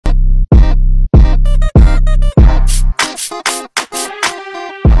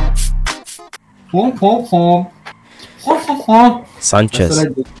Sanchez.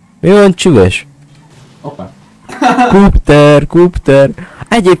 Mi van, csüves? Opa. Kupter.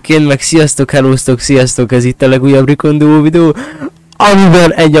 Egyébként meg sziasztok, ez itt a legújabb Rikondó videó,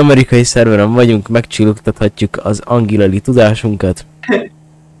 amiben egy amerikai szerveren vagyunk, megcsillogtathatjuk az angilali tudásunkat.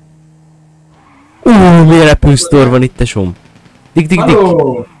 Milyen repülsztor van itt, tesóm. Dik.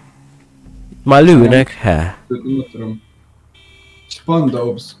 Már lőnek, he. Nem tudom.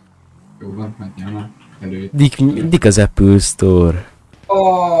 Spandobs. Jó van, menjél már. Előtt. Dik az Apple Store.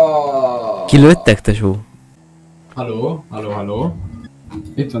 Kilőttek, tesó? Halló.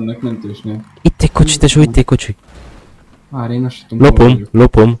 Itt vannak mentősnél. Itt egy kocsi, tesó, itt egy kocsi. Már én azt tudom.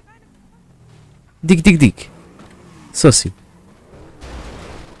 Lopom. Dik. Szoszi.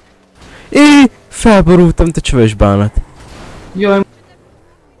 Felborultam, te csöves bánat. Jaj.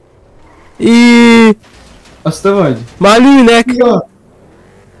 Azt te vagy? Már lőnek! Ja.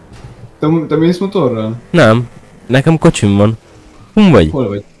 Te mész motorral? Nem. Nekem kocsim van. Hon vagy? Hol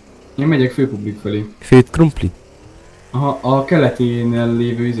vagy? Én megyek főpublik felé. Főt krumpli? Aha, a keleténél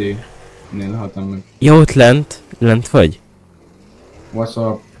lévő izénél haltam meg. Ja, ott lent vagy?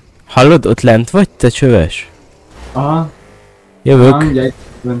 What's up? Hallod, ott lent vagy, te csöves? Aha. Jövök. Már mindjárt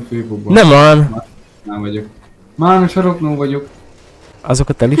lent főpubban. Nem van. Már vagyok. Már a saroknó vagyok.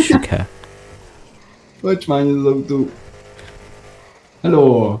 Azokat elissük el. Kocsmány az autó.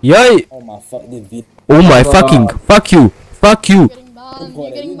 Hello! Jaj! Oh my fucking! Fuck you!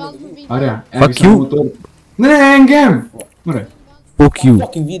 Várjál, Fuck elviszem a you. motor. Ne engem! Maradj! Fuck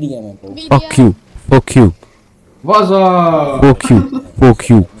you! Vaza! Fuck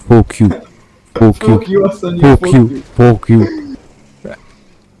you, asszony, Fuck you!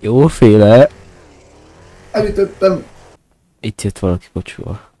 Jóféle! Elütöttem! Itt jött valaki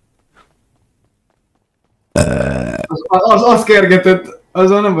kocsival. Az kergetett!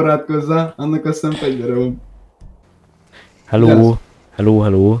 Azzal nem barátkozzál, annak azt hiszem fegyvere van. Hello. How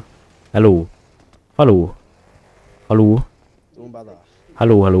are you? Hello.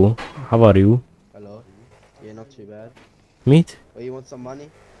 Yeah, not too bad. Meet? Oh, you want some money?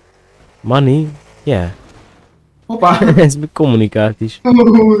 Money? Yeah. Hoppá! Ez még kommunikált is.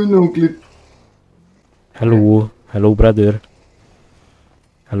 No clip. Hello brother.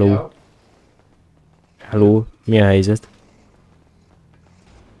 Hello. Mi a helyzet?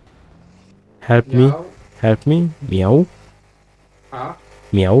 Help me. Miau.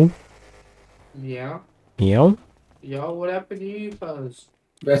 Miau. Yo, what happened to you fellas?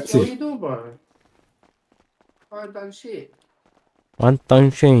 That's What you it. doing, bro? I ain't done shit.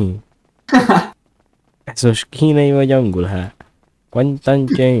 Quantanché. Ez most kínai vagy angol, hát?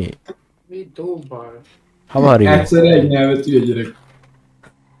 Quantanché. What you doing, bro? How are you? Egyszer egy nyelvet hülye gyerek.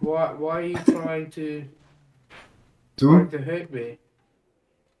 Why are you trying to hurt me?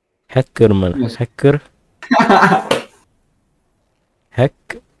 Hacker man. Hacker.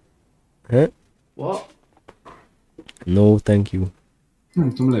 Hack. Huh? What? No, thank you.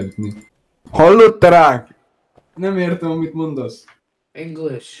 Nem tudom leütni. Hallott rák? Nem értem, amit mondasz.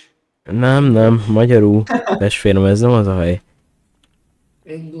 English. Nem, magyarul. Testvérem, ez nem az a hely.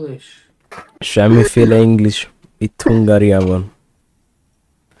 English. Semmiféle English. Itt Hungáriában.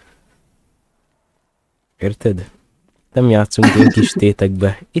 Érted? Nem játszunk ilyen kis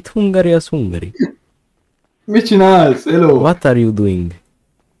tétekbe. Itt Hungária az Hungari. Mit csinálsz? Hello! What are you doing?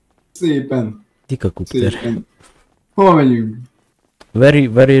 Szépen. Tika kupter. Szépen. Hol megyünk?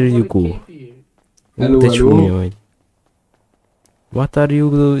 Where are you go? Keep you. Hello, Te hello. csúnya vagy. What are you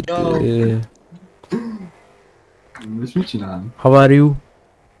doing? És mit csinálni? How are you?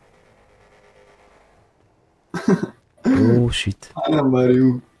 Oh shit. Hát nem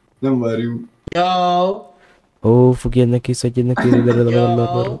várjuk. Nem várjuk. Yo. Oh, fogjad neki, szedjed neki.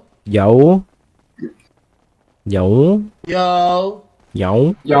 Yo. Jau. Yo.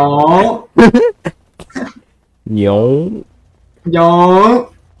 Jau. Ja. Jau. Ja.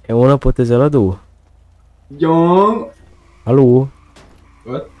 Jó napot, ez eladó? Ja. Halló?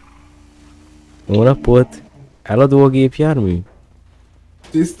 What? Jó napot. Eladó a gépjármű?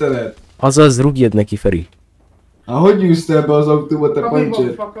 Tisztelet. Azaz, rúgjad neki, Feri. Hogy jössz te ebbe az autóba, te Come in, pancsér?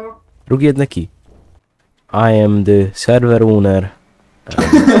 motherfucker. Rúgjad neki. I am the server owner.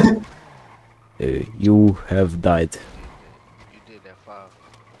 You have died.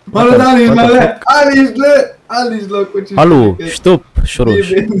 Hallod, állítsd már le! Állítsd le! Állítsd le a kocsit! Halló, stop,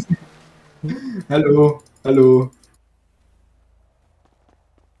 soros. Hello.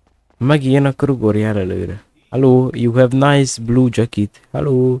 Megijön, akkor ugorjál előre. Hello, you have nice blue jacket.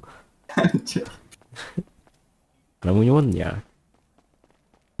 Hello. Nem úgy mondjál.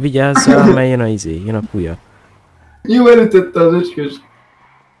 Vigyázzál, mert jön a jön a kuja. Jó, elütötte az öcskös.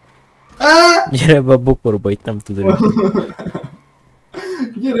 Gyere be a bokorba, itt nem tudod.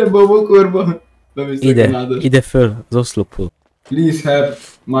 Gyere be a bokorba. Beviszek a Ide, nádas. ide föl, az oszlophoz. Please help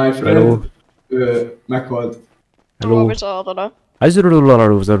my friend. Hello. Meghalt. Hello. Hello.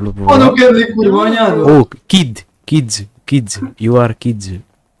 Annak kedli kurva anyádat? Oh, kids, you are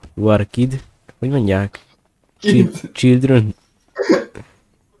kid. Hogy mondják? Children.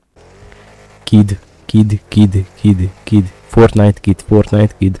 Kid. Fortnite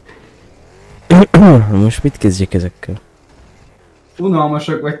kid. Most mit kezdjek ezekkel?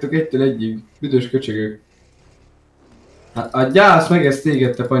 Unalmasak vagytok egytől egyig. Büdös köcsögök. Hát a gyász meg ezt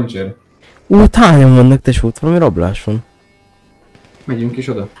téged, te pancser. Hányan vannak, tesó, ott valami rablás van. Megyünk is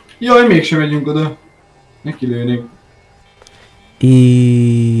oda. Jaj, mégsem megyünk oda. Neki lőnék.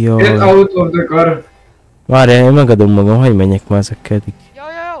 Get Jaj. out of the car. Várjál, én megadom magam, hagyj menjek már ezekkel eddig.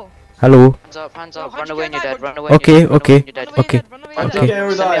 Hello. Hands up, run away when you're dead, run away when Okay. you're dead. Okay.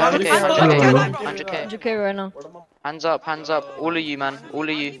 100k right now. Hands up, all of you man, all of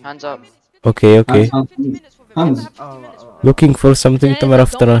you, hands up. Okay. Hans. Looking for something to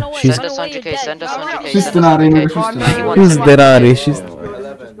after. She's Send us 100k, send us 100k. Süsztenár, én meg a süsztenár. who's there? She's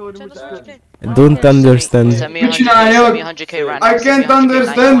don't understand. Send me Mit 100k, csinálja? send me 100k right now. I can't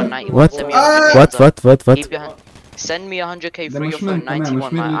understand. What? Send me 100k, What? Keep your hand. Send me 100k De through your most phone, mentem el, most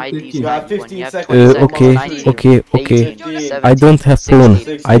 91, my miért ID's lőtték ki? 91, you have 20 seconds, Okay. 19, 18, I don't have phone.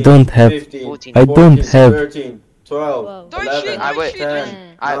 16, I don't have. 14. I don't have. 13, 12, Don't 11, I wait. 10,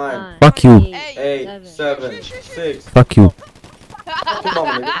 I- 9, Fuck you. 8, 7, 6. Fuck you. Come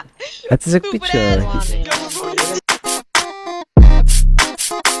on, nigga. Hát ezek mit csinálnak?